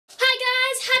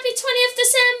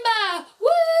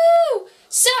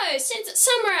since it's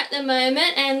summer at the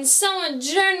moment and summer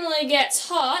generally gets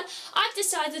hot, I've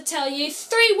decided to tell you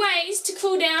 3 ways to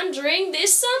cool down during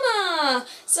this summer.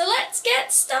 So let's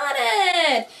get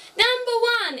started.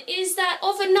 Number 1 is that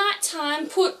over night time,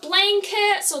 put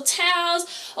blankets or towels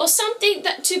or something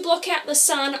to block out the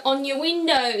sun on your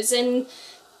windows, and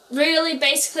really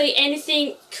basically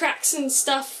anything, cracks and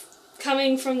stuff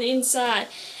coming from the inside.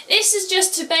 This is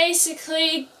just to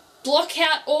basically block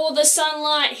out all the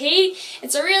sunlight heat.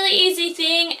 It's a really easy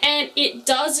thing and it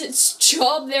does its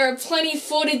job. There are plenty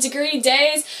 40-degree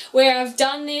days where I've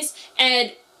done this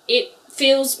and it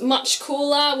feels much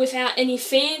cooler without any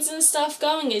fans and stuff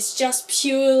going. It's just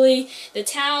purely the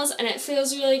towels and it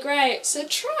feels really great. So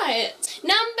try it.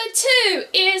 Number 2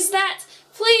 is that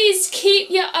please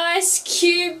keep your ice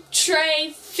cube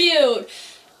tray filled.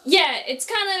 Yeah, it's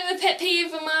kind of a pet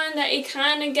peeve of mine that it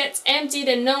kind of gets emptied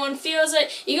and no one feels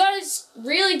it. You gotta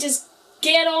really just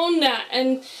get on that,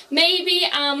 and maybe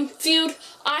filled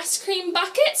ice cream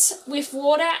buckets with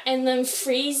water and then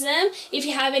freeze them if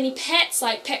you have any pets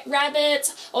like pet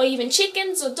rabbits or even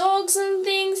chickens or dogs and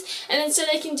things, and then so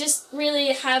they can just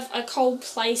really have a cold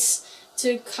place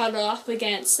to cuddle up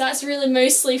against. That's really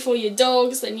mostly for your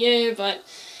dogs than you, but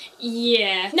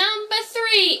yeah. Number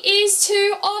 3 is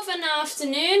to, of an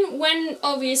afternoon, when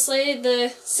obviously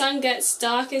the sun gets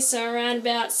darker, so around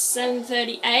about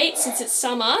 7:38 since it's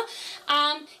summer,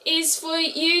 is for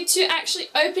you to actually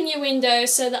open your window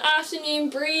so the afternoon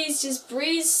breeze just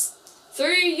breezes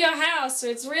through your house. So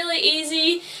it's really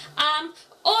easy.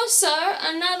 Also,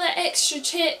 another extra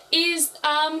tip is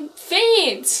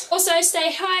fans. Also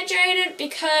stay hydrated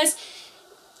because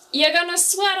you're gonna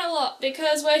sweat a lot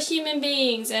because we're human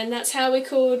beings and that's how we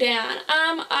cool down.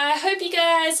 I hope you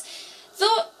guys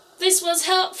thought this was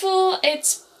helpful.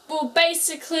 It's, well,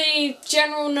 basically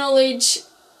general knowledge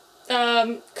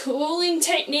cooling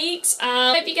techniques.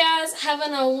 Hope you guys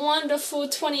having a wonderful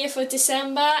 20th of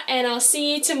December and I'll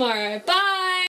see you tomorrow. Bye!